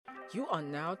You are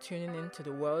now tuning into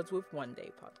the Worlds with One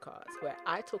Day podcast, where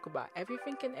I talk about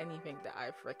everything and anything that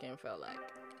I freaking feel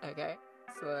like. Okay,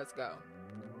 so let's go.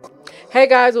 Hey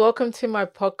guys, welcome to my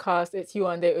podcast. It's you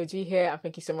One Day OG here, and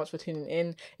thank you so much for tuning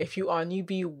in. If you are a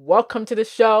newbie, welcome to the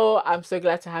show. I'm so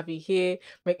glad to have you here.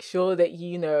 Make sure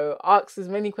that ask as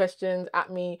many questions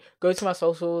at me. Go to my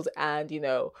socials and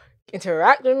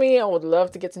interact with me. I would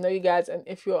love to get to know you guys. And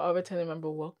if you're a returning member,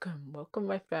 welcome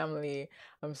my family.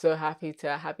 I'm so happy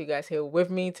to have you guys here with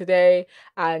me today.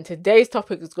 And today's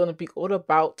topic is going to be all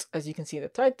about, as you can see in the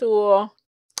title,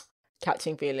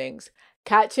 catching feelings.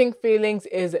 Catching feelings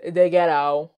is the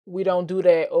ghetto. We don't do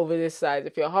that over this side.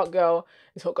 If you're a hot girl,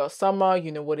 it's hot girl summer.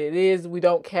 You know what it is. We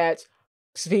don't catch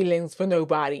feelings for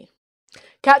nobody.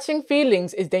 Catching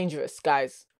feelings is dangerous,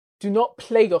 guys. Do not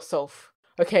play yourself.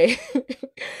 Okay,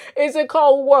 it's a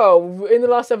cold world. In the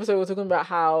last episode, we were talking about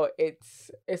how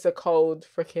it's a cold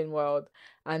freaking world,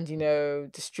 and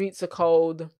the streets are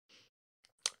cold.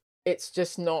 It's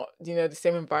just not the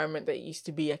same environment that it used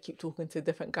to be. I keep talking to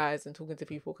different guys and talking to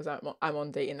people because I'm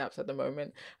on dating apps at the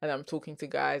moment, and I'm talking to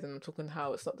guys and I'm talking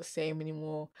how it's not the same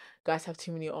anymore. Guys have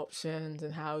too many options,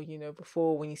 and how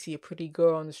before, when you see a pretty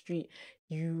girl on the street,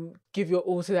 you give your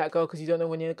all to that girl because you don't know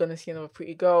when you're gonna see another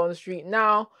pretty girl on the street.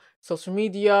 Now, social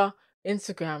media,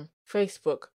 Instagram,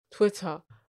 Facebook, Twitter,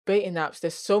 dating apps,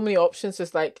 there's so many options.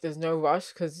 Just like there's no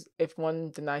rush, because if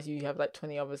one denies you, you have like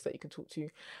 20 others that you can talk to,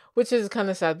 which is kind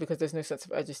of sad because there's no sense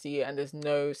of urgency and there's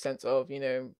no sense of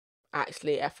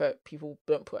actually effort. People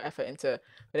don't put effort into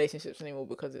relationships anymore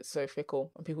because it's so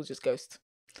fickle and people just ghost.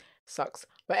 Sucks.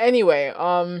 But anyway,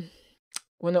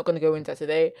 we're not going to go into that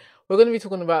today. We're going to be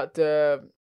talking about the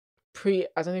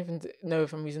I don't even know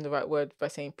if I'm using the right word by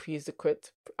saying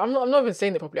prerequisite. I'm not even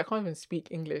saying it properly. I can't even speak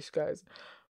English, guys.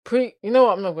 You know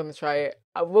what, I'm not going to try it.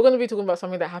 We're going to be talking about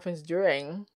something that happens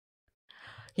during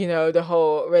the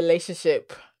whole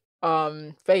relationship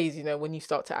phase, when you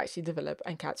start to actually develop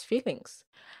and catch feelings.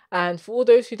 And for all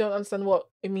those who don't understand what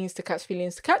it means to catch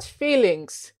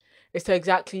feelings is to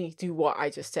exactly do what I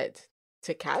just said.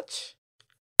 To catching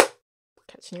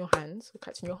your hands or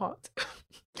catching your heart.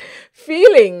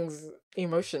 Feelings,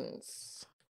 emotions,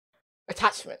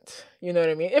 attachment. You know what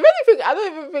I mean? If anything, I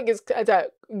don't even think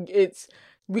it's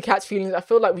we catch feelings. I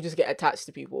feel like we just get attached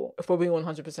to people, if we're being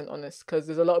 100% honest. Because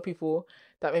there's a lot of people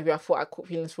that maybe I thought I caught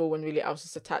feelings for when really I was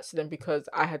just attached to them because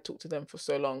I had talked to them for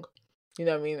so long. You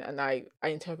know what I mean? And I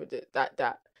interpreted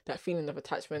that feeling of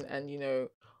attachment and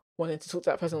wanting to talk to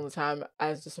that person all the time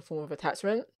as just a form of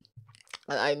attachment.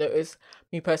 And I notice,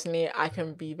 me personally, I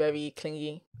can be very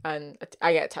clingy and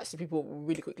I get attached to people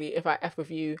really quickly. If I F with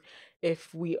you,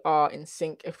 if we are in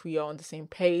sync, if we are on the same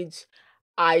page,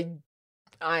 I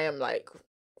I am like,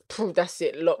 that's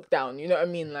it, lockdown. You know what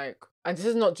I mean? Like, and this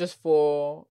is not just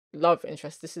for love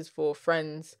interest. This is for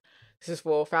friends. This is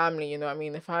for family. You know what I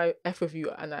mean? If I F with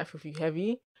you and I F with you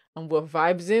heavy and we're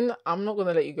vibes in, I'm not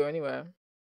gonna let you go anywhere.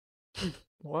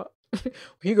 What? Where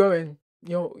you going?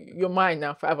 You're mine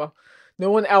now forever. No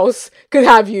one else could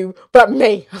have you but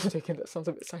me. I'm joking. That sounds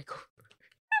a bit psycho.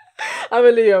 I'm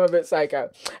a Leo. I'm a bit psycho.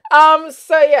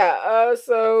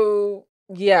 So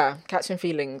yeah. Catching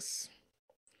feelings.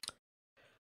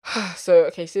 So,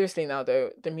 okay, seriously now though,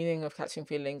 the meaning of catching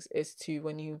feelings is to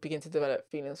when you begin to develop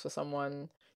feelings for someone,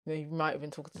 you might have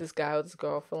been talking to this guy or this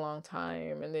girl for a long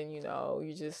time, and then you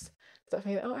just start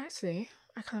thinking, oh, actually,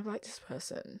 I kind of like this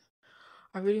person.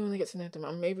 I really want to get to know them,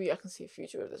 and maybe I can see a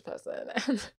future with this person,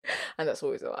 and that's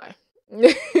always a lie.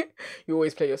 You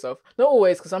always play yourself. Not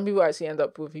always, because some people actually end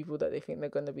up with people that they think they're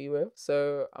going to be with.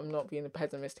 So I'm not being a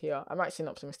pessimist here. I'm actually an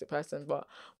optimistic person, but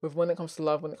when it comes to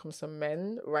love, when it comes to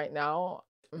men right now,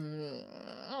 I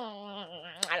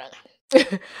don't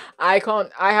know. I can't.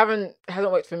 I haven't. It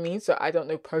hasn't worked for me, so I don't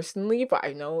know personally. But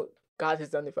I know God has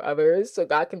done it for others, so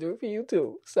God can do it for you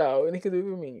too. So, and He can do it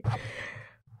for me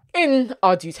in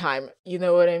our due time. You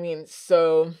know what I mean?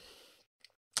 So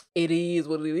it is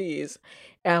what it is,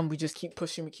 and we just keep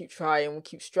pushing. We keep trying. We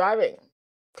keep striving.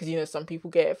 Because some people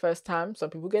get it first time, some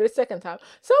people get it second time,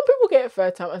 some people get it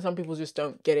third time, and some people just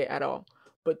don't get it at all.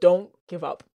 But don't give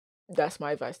up. That's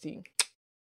my advice to you.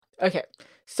 Okay,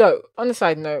 so on the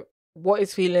side note, what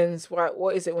is feelings?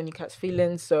 What is it when you catch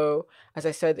feelings? So as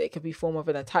I said, it could be form of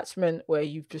an attachment where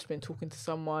you've just been talking to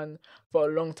someone for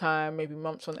a long time, maybe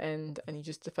months on end, and you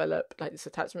just develop like this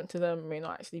attachment to them. It may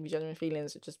not actually be genuine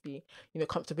feelings, it just be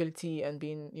comfortability and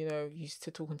being used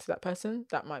to talking to that person.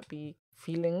 That might be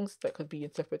feelings that could be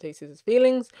interpreted as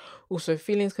feelings. Also,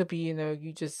 feelings could be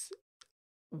you just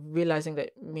realizing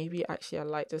that maybe actually I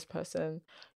like this person.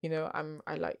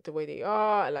 I like the way they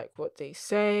are, I like what they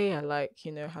say, I like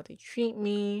how they treat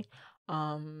me,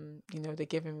 They're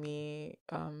giving me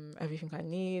everything I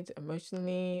need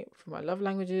emotionally through my love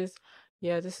languages.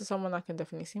 Yeah, this is someone I can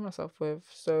definitely see myself with.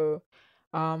 So,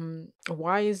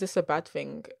 why is this a bad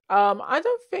thing? I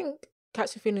don't think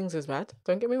catching feelings is bad.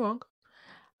 Don't get me wrong.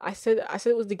 I said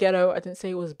it was the ghetto. I didn't say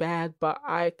it was bad, but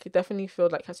I could definitely feel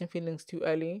like catching feelings too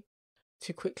early,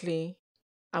 too quickly,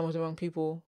 and with the wrong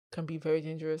people can be very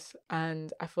dangerous.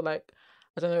 And I feel like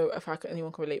I don't know if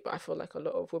anyone can relate, but I feel like a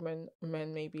lot of women,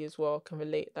 men maybe as well, can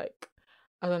relate. Like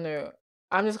I don't know.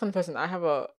 I'm just the kind of person. I have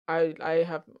an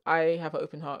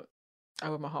open heart. I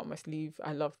wear my heart on my sleeve.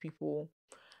 I love people.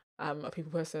 I'm a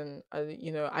people person.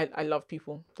 I love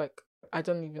people. Like I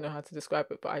don't even know how to describe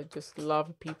it, but I just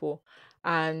love people.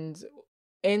 And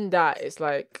in that, it's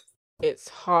like it's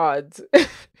hard.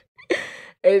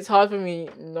 It's hard for me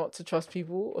not to trust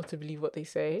people or to believe what they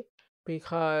say,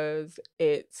 because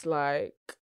it's like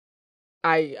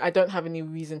I don't have any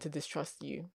reason to distrust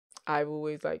you. I've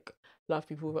always like loved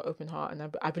people with an open heart,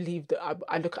 and I believe that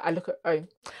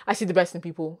I see the best in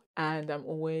people, and I'm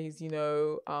always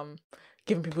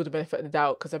giving people the benefit of the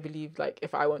doubt, because I believe, like,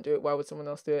 if I won't do it, why would someone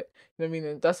else do it? You know what I mean?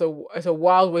 And it's a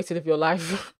wild way to live your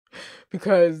life.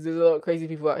 Because there's a lot of crazy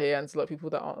people out here, and there's a lot of people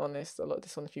that aren't honest, a lot of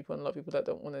dishonest people, and a lot of people that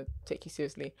don't want to take you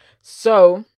seriously.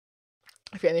 So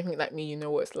if you're anything like me, you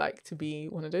know what it's like to be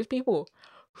one of those people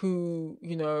who,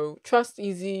 trust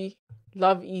easy,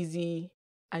 love easy,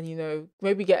 and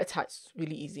maybe get attached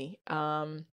really easy.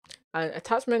 And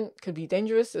attachment could be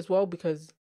dangerous as well,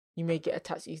 because you may get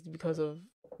attached easily because of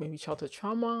maybe childhood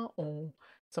trauma or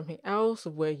something else,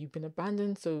 of where you've been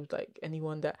abandoned. So like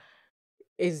anyone that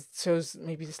shows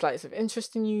maybe the slightest of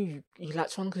interest in you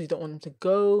latch on because you don't want them to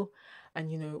go,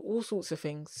 and all sorts of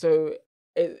things. So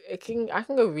I can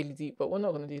go really deep, but we're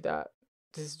not gonna do that.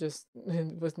 This is just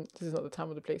this is not the time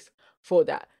or the place for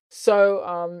that.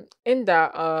 So in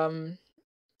that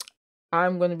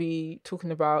I'm gonna be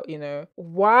talking about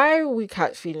why we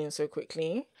catch feelings so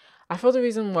quickly. I feel the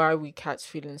reason why we catch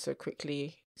feelings so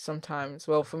quickly sometimes,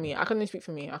 well, for me, I can only speak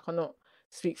for me. I cannot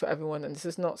speak for everyone, and this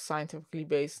is not scientifically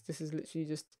based. This is literally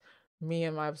just me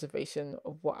and my observation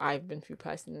of what I've been through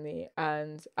personally.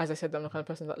 And as I said, I'm the kind of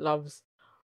person that loves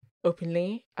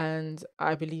openly, and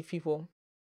I believe people.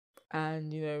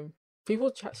 And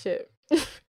people chat shit.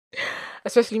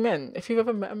 Especially men. If you've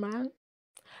ever met a man,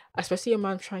 especially a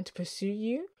man trying to pursue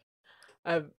you,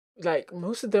 like,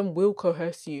 most of them will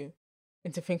coerce you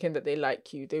into thinking that they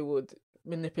like you. They would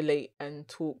manipulate and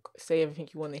talk, say everything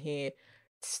you want to hear,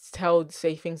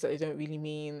 say things that they don't really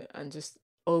mean, and just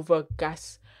over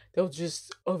gas. They'll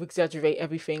just over exaggerate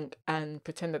everything and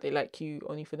pretend that they like you,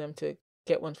 only for them to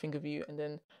get one thing of you and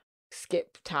then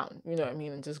skip town. You know what I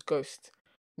mean? And just ghost.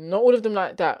 Not all of them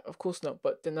like that, of course not.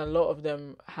 But then a lot of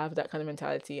them have that kind of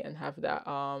mentality and have that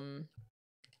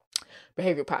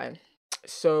behavior pattern.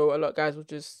 So a lot of guys will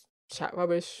just chat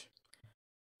rubbish,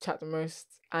 chat the most,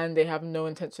 and they have no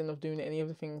intention of doing any of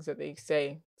the things that they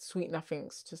say. Sweet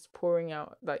nothings, just pouring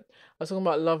out. Like, I was talking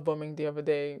about love bombing the other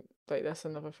day. Like, that's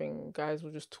another thing. Guys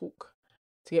will just talk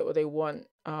to get what they want,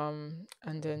 and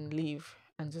then leave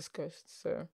and just ghost.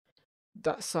 So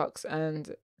that sucks,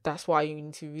 and that's why you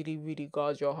need to really, really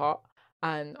guard your heart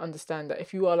and understand that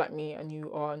if you are like me and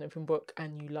you are an open book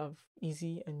and you love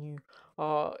easy and you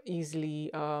are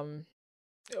easily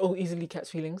catch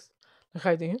feelings like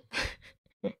I do.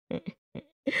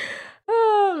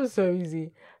 So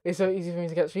easy. It's so easy for me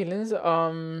to catch feelings.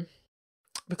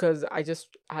 Because I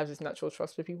just have this natural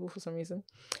trust for people for some reason.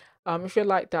 If you're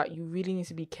like that, you really need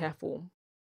to be careful.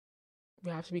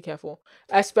 You have to be careful,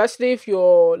 especially if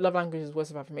your love language is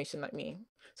words of affirmation like me.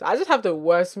 So I just have the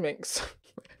worst mix.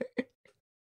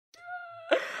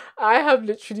 I have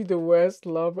literally the worst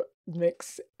love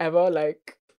mix ever.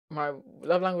 Like, my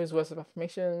love language is words of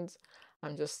affirmations.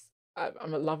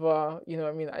 I'm a lover. You know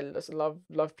what I mean? I just love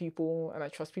people, and I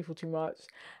trust people too much,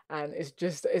 and it's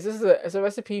a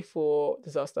recipe for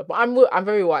disaster. But I'm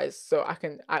very wise, so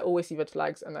I always see red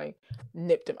flags and I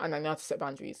nip them, and I know how to set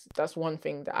boundaries. That's one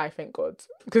thing that I thank God,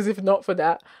 because if not for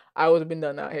that, I would have been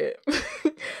done out here.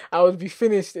 I would be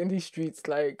finished in these streets.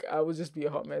 Like, I would just be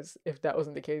a hot mess if that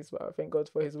wasn't the case. But I thank God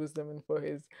for His wisdom and for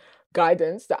His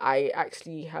guidance, that I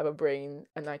actually have a brain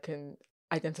and I can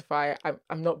identify.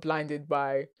 I'm not blinded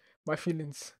by my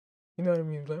feelings. You know what I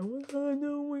mean? Like, oh my god,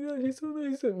 no, oh my god, he's so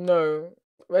nice. No,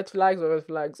 red flags are red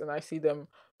flags, and I see them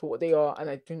for what they are, and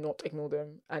I do not ignore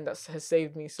them. And that has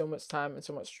saved me so much time and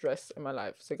so much stress in my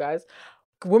life. So, guys,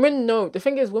 women know. The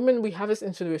thing is, women, we have this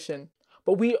intuition,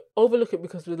 but we overlook it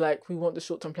because we want the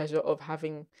short term pleasure of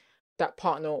having that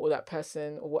partner or that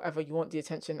person or whatever, you want the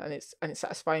attention, and it's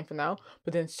satisfying for now,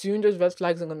 but then soon those red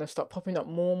flags are gonna start popping up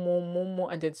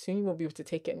more, and then soon you won't be able to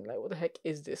take it and like, what the heck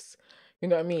is this? You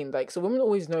know what I mean? Like, so women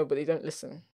always know, but they don't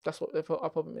listen. That's what our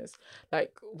problem is.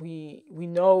 Like, we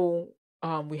know,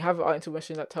 we have our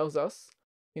intuition that tells us,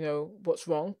 you know, what's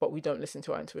wrong, but we don't listen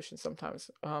to our intuition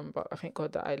sometimes. But I thank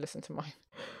God that I listen to mine,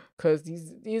 because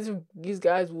these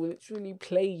guys will literally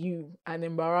play you and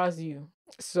embarrass you.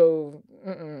 So,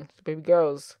 baby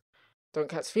girls, don't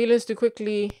catch feelings too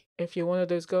quickly. If you're one of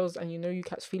those girls and you know you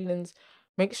catch feelings,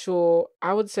 make sure.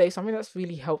 I would say something that's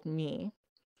really helped me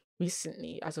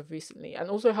recently, as of recently, and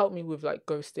also helped me with like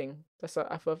ghosting.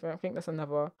 I think that's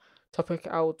another topic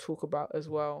I'll talk about as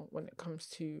well when it comes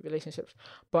to relationships.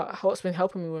 But what's been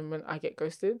helping me when I get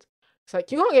ghosted, it's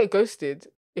like you can't get ghosted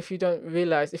if you don't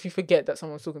realize, if you forget that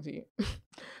someone's talking to you.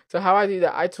 So how I do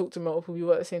that, I talk to multiple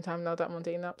people at the same time now that I'm on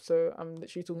dating app. So I'm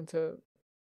literally talking to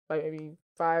like maybe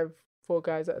 4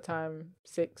 guys at a time,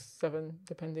 6, 7,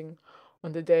 depending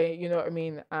on the day. You know what I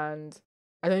mean? And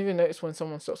I don't even notice when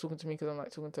someone stops talking to me because I'm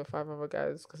like talking to 5 other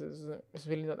guys, because it's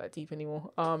really not that deep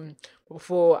anymore. But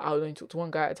before I would only talk to one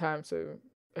guy at a time. So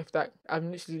if that,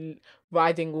 I'm literally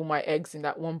riding all my eggs in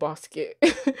that one basket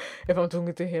if I'm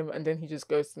talking to him, and then he just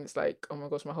goes, and it's like, oh my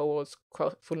gosh, my whole world's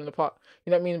falling apart.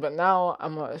 You know what I mean? But now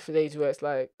I'm at a stage where it's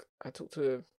like I talk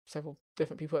to several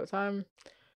different people at a time.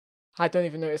 I don't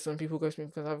even notice when people ghost me,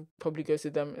 because I've probably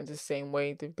ghosted them in the same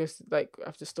way they've ghosted. Like,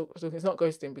 I've just talking. It's not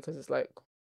ghosting, because it's like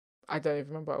I don't even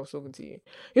remember I was talking to you.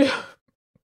 You know,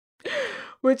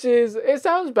 which is, it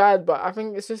sounds bad, but I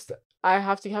think it's just you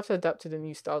have to adapt to the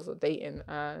new styles of dating.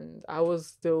 And I was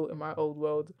still in my old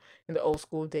world, in the old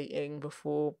school dating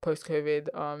before post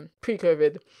COVID,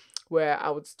 pre-COVID, where I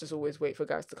would just always wait for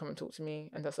guys to come and talk to me,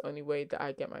 and that's the only way that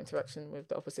I get my interaction with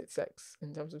the opposite sex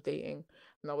in terms of dating.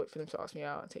 And I'll wait for them to ask me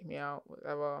out and take me out,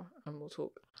 whatever, and we'll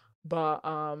talk. But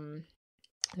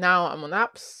now I'm on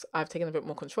apps. I've taken a bit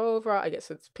more control over it. I get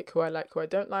to pick who I like, who I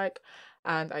don't like,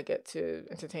 and I get to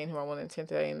entertain who I want to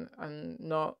entertain and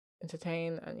not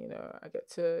entertain. And I get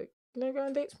to go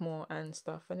on dates more and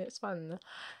stuff, and it's fun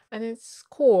and it's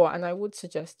cool. And I would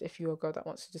suggest, if you're a girl that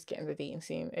wants to just get in the dating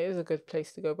scene, it is a good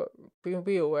place to go. But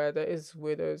be aware there is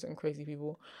weirdos and crazy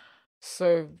people,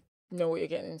 so know what you're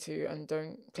getting into, and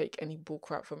don't take any bull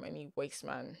crap from any waste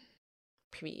man,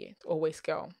 period, or waste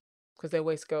girl, because they're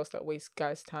waste girls that waste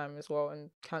guys' time as well and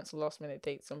cancel last minute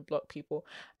dates and block people.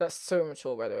 That's so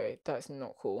immature, by the way. That's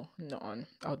not cool. Not on.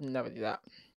 I would never do that.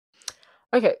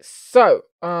 Okay, so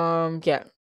yeah,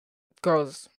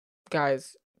 girls,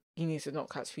 guys, you need to not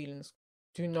catch feelings.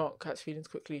 Do not catch feelings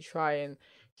quickly. Try and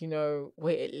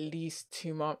wait at least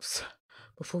 2 months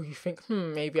before you think,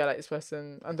 maybe I like this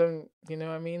person. And don't, you know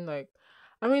what I mean? Like,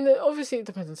 obviously it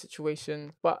depends on the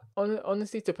situation, but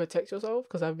honestly, to protect yourself,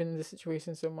 because I've been in this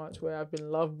situation so much where I've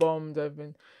been love bombed, I've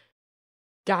been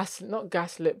not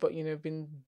gaslit, but been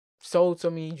sold so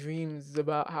many dreams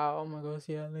about how, oh my gosh,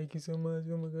 yeah, I like you so much,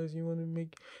 oh my gosh,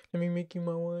 let me make you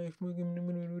my wife, all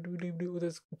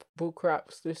this bull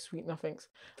craps, those sweet nothings,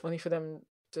 only for them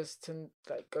just to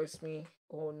like ghost me,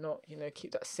 or not,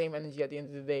 keep that same energy at the end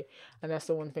of the day. And that's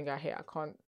the one thing I hate. I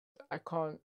can't I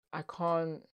can't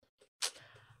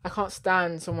I can't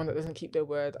stand someone that doesn't keep their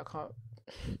word. I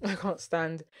can't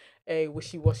stand a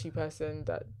wishy-washy person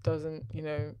that doesn't,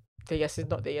 their yes is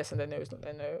not their yes and their no is not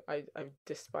their no. I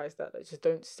despise that. Like, just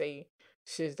don't say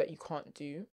shit that you can't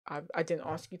do. I didn't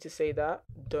ask you to say that.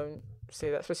 Don't say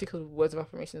that, especially because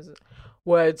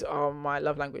words are my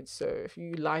love language. So if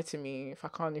you lie to me, if I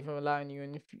can't even rely on you,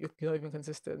 and if you're not even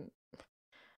consistent,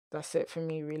 that's it for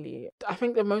me, really. I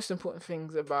think the most important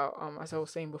things about, as I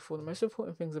was saying before, the most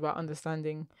important things about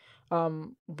understanding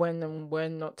when and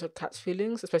when not to catch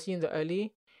feelings, especially in the earlier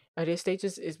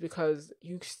stages, is because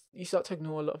you start to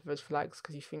ignore a lot of red flags,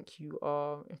 because you think you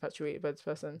are infatuated by this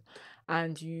person,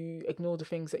 and you ignore the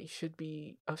things that you shouldn't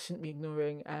be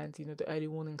ignoring, and the early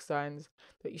warning signs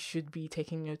that you should be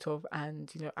taking note of,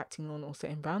 and acting on, or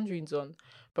setting boundaries on.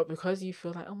 But because you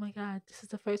feel like, oh my god, this is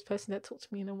the first person that talked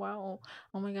to me in a while,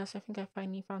 oh my gosh, I think I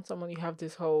finally found someone. You have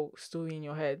this whole story in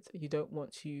your head. You don't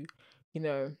want to,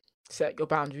 set your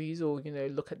boundaries, or,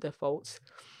 look at their faults.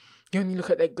 You only look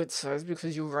at their good sides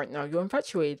because you're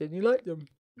infatuated, you like them.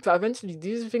 But eventually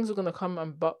these things are gonna come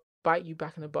and bite you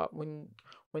back in the butt when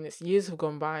it's years have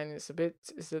gone by, and it's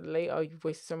a later, you've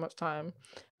wasted so much time.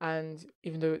 And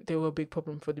even though they were a big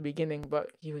problem for the beginning,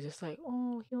 but you were just like,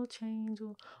 oh, he'll change,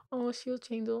 or oh, she'll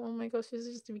change, or oh my gosh, this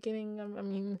is just the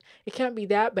beginning. It can't be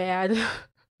that bad.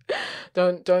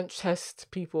 Don't test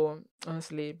people,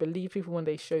 honestly. Believe people when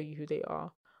they show you who they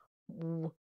are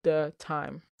all the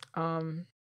time.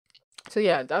 So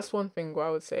yeah, that's one thing where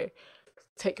I would say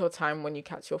take your time when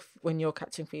when you're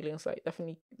catching feelings. Like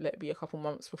definitely let it be a couple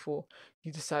months before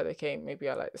you decide, okay, maybe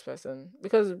I like this person.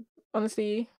 Because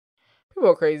honestly, people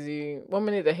are crazy. One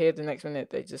minute they're here, the next minute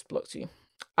they just blocked you.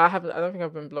 I don't think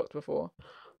I've been blocked before,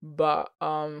 but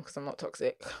because I'm not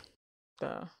toxic.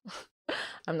 Duh.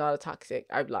 I'm not a toxic.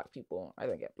 I block people. I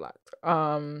don't get blocked.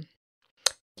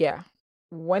 Yeah.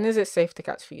 When is it safe to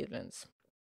catch feelings?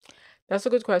 That's a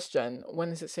good question. When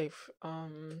is it safe?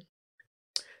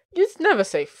 It's never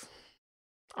safe.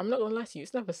 I'm not gonna lie to you,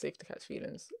 it's never safe to catch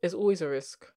feelings. It's always a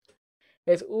risk.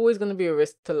 It's always gonna be a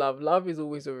risk to love. Love is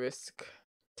always a risk.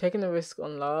 Taking a risk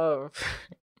on love.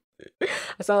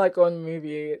 I sound like on a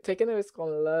movie. Taking a risk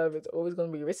on love is always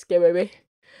gonna be risky, baby.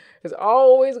 It's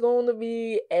always going to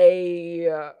be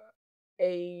a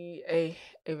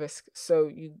risk. So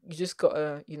you just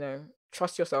gotta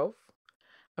trust yourself.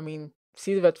 I mean,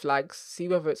 see the red flags, see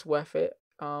whether it's worth it,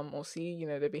 or see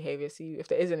the behavior, see if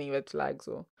there is any red flags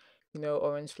or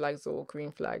orange flags or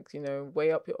green flags.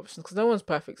 Weigh up your options because no one's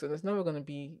perfect, so there's never gonna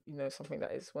be something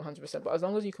that is 100%. But as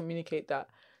long as you communicate that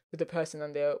with the person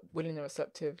and they're willing and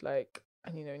receptive, like,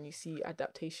 and you see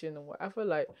adaptation or whatever,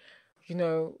 like,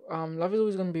 love is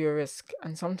always gonna be a risk,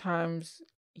 and sometimes.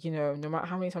 No matter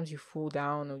how many times you fall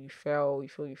down or you fail, you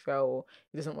feel you fell, or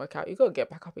it doesn't work out, you gotta get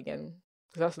back up again.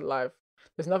 Because that's life.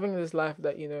 There's nothing in this life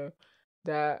that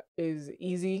that is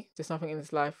easy. There's nothing in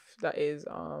this life that is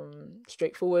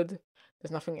straightforward.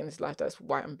 There's nothing in this life that's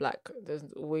white and black.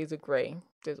 There's always a gray.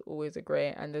 There's always a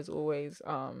gray, and there's always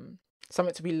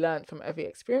something to be learned from every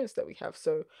experience that we have.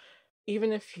 So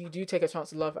even if you do take a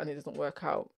chance to love and it doesn't work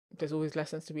out, there's always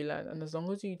lessons to be learned. And as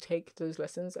long as you take those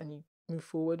lessons and you move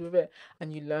forward with it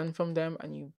and you learn from them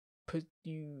and you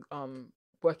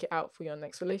work it out for your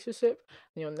next relationship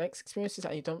and your next experiences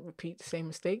and you don't repeat the same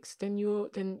mistakes, then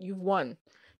you've won.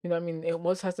 I mean,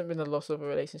 hasn't been a loss of a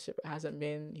relationship. It hasn't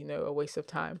been, a waste of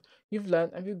time. You've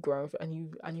learned and you've grown and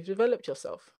you've developed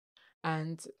yourself.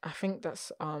 And I think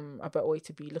that's a better way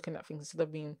to be looking at things instead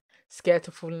of being scared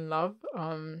to fall in love.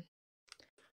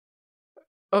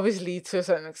 Obviously to a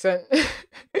certain extent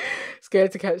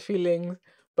scared to catch feelings,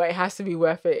 but it has to be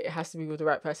worth it. It has to be with the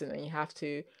right person, and you have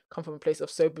to come from a place of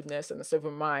soberness and a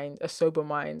sober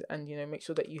mind, and make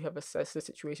sure that you have assessed the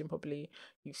situation properly.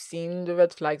 You've seen the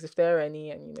red flags if there are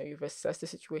any, and you've assessed the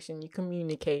situation. You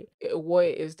communicate what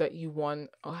it is that you want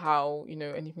or how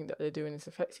anything that they're doing is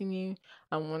affecting you,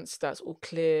 and once that's all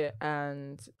clear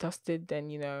and dusted,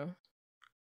 then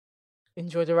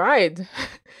enjoy the ride.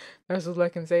 That's all I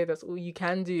can say. That's all you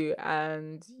can do.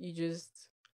 And you just,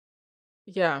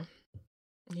 yeah,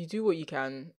 you do what you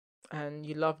can and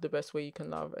you love the best way you can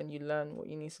love, and you learn what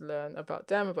you need to learn about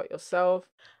them, about yourself,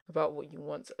 about what you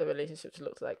want a relationship to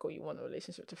look like, what you want a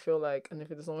relationship to feel like. And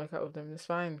if it doesn't work out with them, it's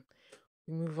fine.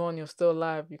 You move on, you're still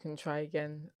alive. You can try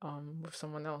again with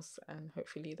someone else, and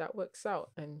hopefully that works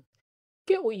out and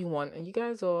get what you want. And you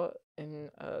guys are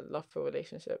in a love for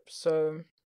relationship. So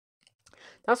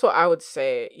that's what I would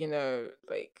say,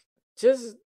 like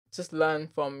just learn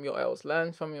from your L's,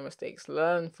 learn from your mistakes,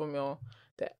 learn from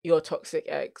your toxic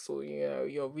ex, or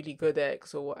your really good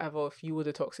ex, or whatever. If you were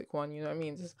the toxic one, you know what I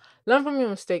mean? Just learn from your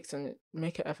mistakes and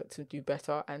make an effort to do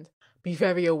better, and be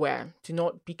very aware. Do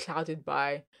not be clouded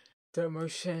by the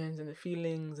emotions and the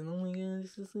feelings and, oh my god,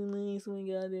 this is so nice, oh my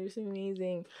god, they're so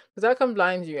amazing, because that can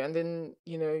blind you, and then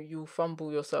you'll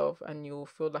fumble yourself and you'll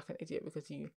feel like an idiot because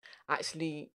you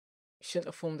actually shouldn't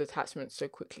have formed attachments so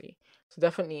quickly. So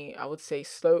definitely I would say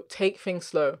take things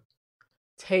slow.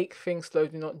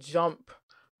 Do not jump,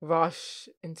 rush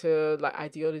into like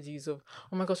ideologies of,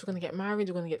 oh my gosh, we're gonna get married,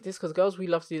 we're gonna get this, because girls, we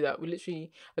love to do that. We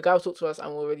literally, a guy will talk to us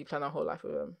and we'll already plan our whole life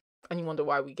with them, and you wonder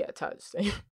why we get attached.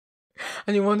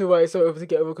 And you wonder why it's so over to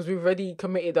get over, because we've already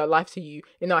committed our life to you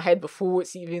in our head before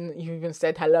you've even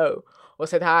said hello or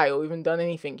said hi or even done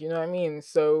anything, you know what I mean?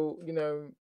 So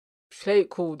play it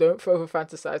cool. Don't over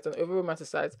fantasize. Don't over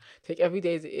romanticize. Take every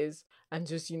day as it is, and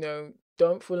just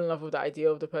don't fall in love with the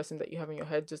idea of the person that you have in your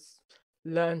head. Just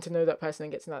learn to know that person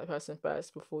and get to know that person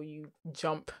first before you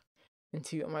jump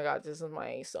into, oh my god, this is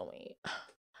my soulmate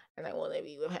and I want to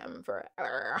be with him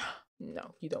forever.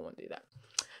 No, you don't want to do that.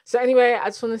 So anyway, I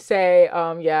just want to say,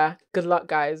 yeah, good luck,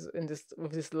 guys,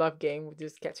 with this love game, with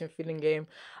this catching feeling game.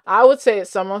 I would say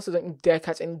it's summer, so don't dare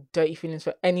catch any dirty feelings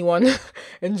for anyone.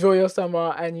 Enjoy your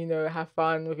summer and have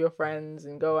fun with your friends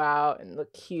and go out and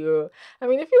look cute. I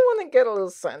mean, if you want to get a little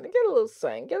sun, get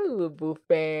a little booth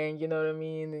bang, you know what I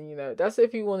mean? And that's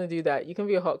if you want to do that. You can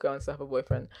be a hot girl and still have a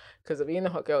boyfriend, because being a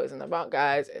hot girl isn't about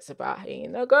guys, it's about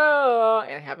being a girl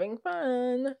and having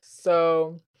fun.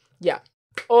 So yeah.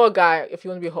 Or a guy, if you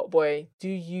want to be a hot boy, do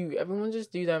you. Everyone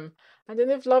just do them. And then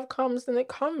if love comes, then it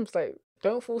comes. Like,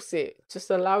 don't force it. Just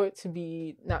allow it to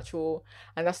be natural.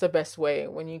 And that's the best way,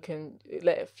 when you can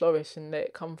let it flourish and let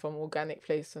it come from organic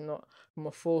place and not from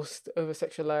a forced, over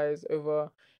sexualized,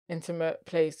 over intimate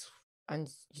place. And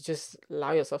you just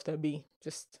allow yourself to be.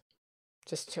 Just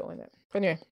chill in it. But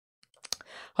anyway,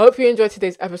 hope you enjoyed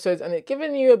today's episodes and it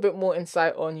given you a bit more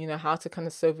insight on, how to kind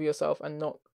of sober yourself and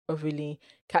not overly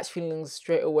catch feelings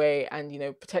straight away, and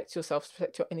protect yourself,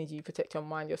 protect your energy, protect your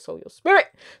mind, your soul, your spirit,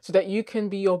 so that you can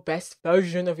be your best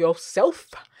version of yourself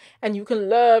and you can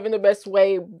love in the best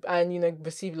way and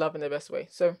receive love in the best way.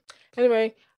 So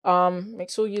anyway, make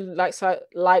sure you like,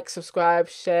 subscribe,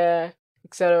 share,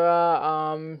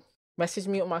 etc. Message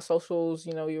me on my socials,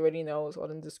 you already know, it's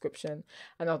all in the description,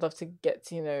 and I'd love to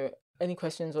get any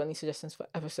questions or any suggestions for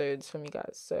episodes from you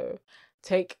guys. So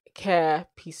take care,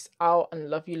 peace out, and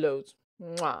love you loads.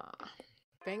 Mwah.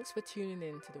 Thanks for tuning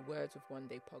in to the Words of One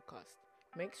Day podcast.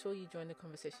 Make sure you join the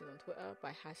conversation on Twitter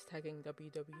by hashtagging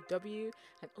WWW,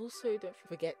 and also don't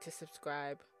forget to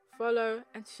subscribe, follow,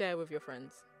 and share with your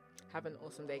friends. Have an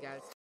awesome day, guys.